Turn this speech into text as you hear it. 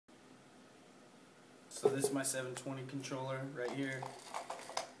So this is my 720 controller right here.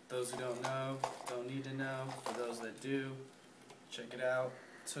 Those who don't know, don't need to know. For those that do, check it out.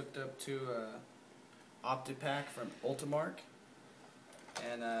 It's hooked up to Optipac from Ultimarc.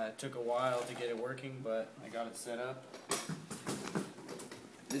 And it took a while to get it working, but I got it set up.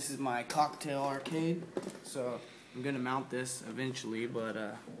 This is my cocktail arcade, so I'm going to mount this eventually, but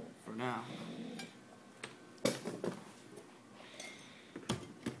for now.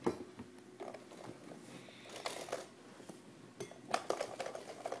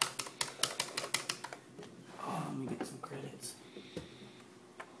 Oh, let me get some credits.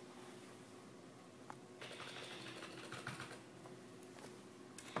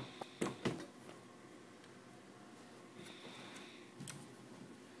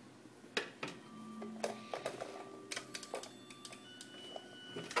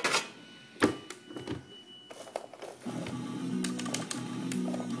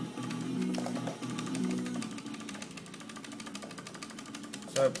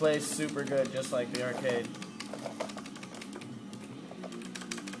 So it plays super good, just like the arcade.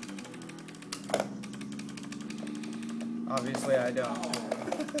 Obviously I don't.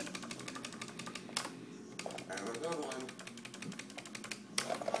 Have a good one.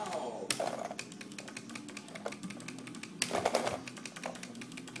 Oh.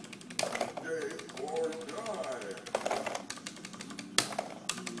 Day or die.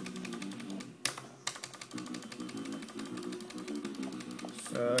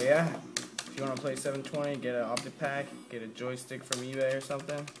 So yeah, if you want to play 720, get an Optipac, get a joystick from eBay or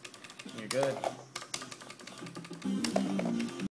something, you're good.